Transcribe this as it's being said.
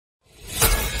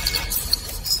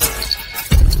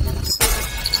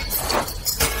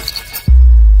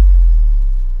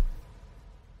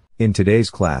In today's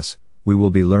class, we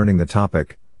will be learning the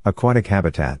topic, aquatic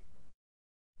habitat.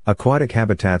 Aquatic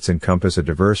habitats encompass a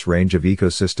diverse range of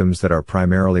ecosystems that are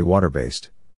primarily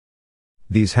water-based.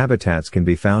 These habitats can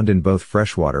be found in both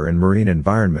freshwater and marine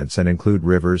environments and include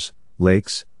rivers,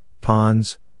 lakes,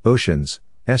 ponds, oceans,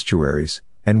 estuaries,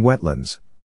 and wetlands.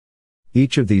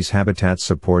 Each of these habitats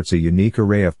supports a unique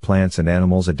array of plants and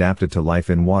animals adapted to life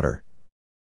in water.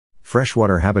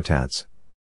 Freshwater habitats.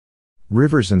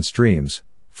 Rivers and streams,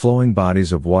 flowing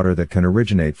bodies of water that can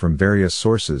originate from various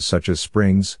sources such as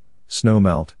springs,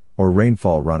 snowmelt, or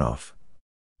rainfall runoff.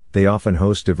 They often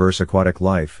host diverse aquatic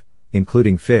life,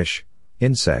 including fish,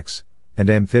 insects, and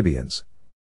amphibians.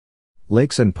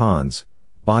 Lakes and ponds,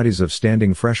 bodies of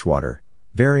standing freshwater,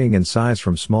 varying in size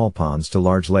from small ponds to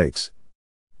large lakes.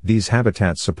 These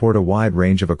habitats support a wide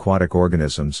range of aquatic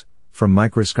organisms, from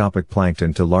microscopic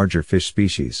plankton to larger fish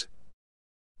species.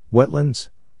 Wetlands,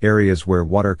 areas where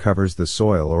water covers the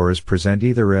soil or is present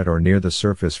either at or near the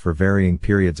surface for varying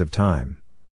periods of time.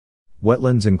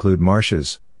 Wetlands include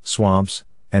marshes, swamps,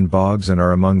 and bogs and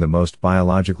are among the most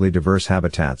biologically diverse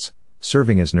habitats,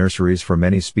 serving as nurseries for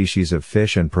many species of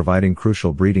fish and providing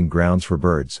crucial breeding grounds for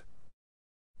birds.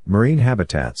 Marine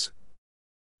habitats.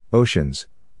 Oceans,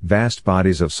 vast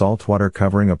bodies of salt water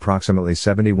covering approximately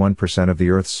 71% of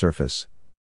the Earth's surface.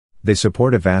 They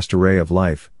support a vast array of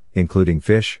life, including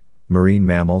fish, marine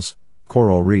mammals,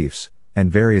 coral reefs,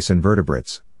 and various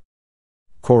invertebrates.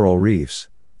 Coral reefs,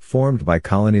 formed by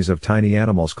colonies of tiny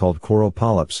animals called coral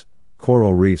polyps,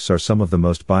 coral reefs are some of the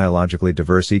most biologically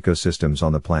diverse ecosystems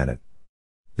on the planet.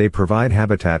 They provide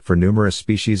habitat for numerous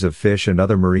species of fish and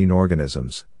other marine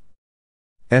organisms.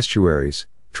 Estuaries,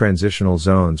 transitional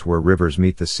zones where rivers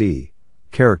meet the sea,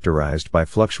 characterized by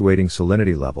fluctuating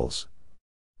salinity levels.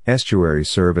 Estuaries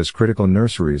serve as critical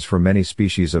nurseries for many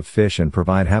species of fish and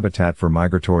provide habitat for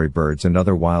migratory birds and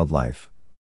other wildlife.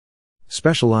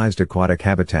 Specialized aquatic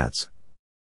habitats.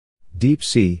 Deep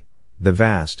sea, the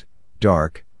vast,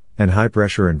 dark, and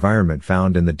high-pressure environment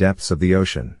found in the depths of the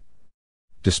ocean.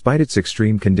 Despite its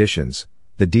extreme conditions,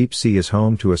 the deep sea is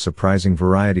home to a surprising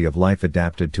variety of life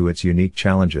adapted to its unique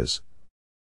challenges.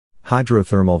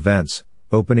 Hydrothermal vents,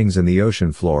 openings in the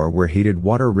ocean floor where heated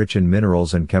water rich in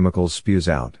minerals and chemicals spews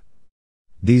out.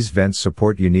 These vents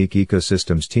support unique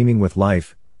ecosystems teeming with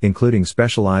life, including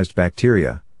specialized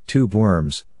bacteria, tube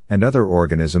worms, and other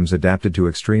organisms adapted to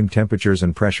extreme temperatures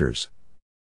and pressures.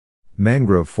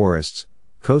 Mangrove forests,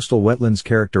 coastal wetlands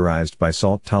characterized by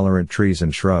salt-tolerant trees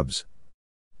and shrubs.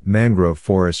 Mangrove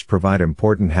forests provide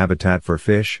important habitat for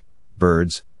fish,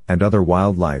 birds, and other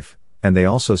wildlife, and they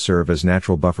also serve as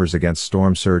natural buffers against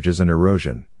storm surges and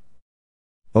erosion.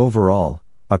 Overall,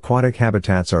 aquatic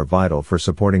habitats are vital for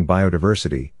supporting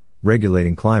biodiversity,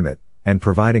 regulating climate, and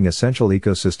providing essential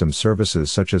ecosystem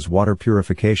services such as water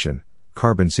purification,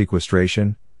 carbon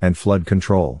sequestration, and flood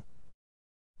control.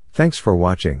 Thanks for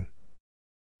watching.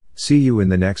 See you in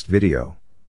the next video.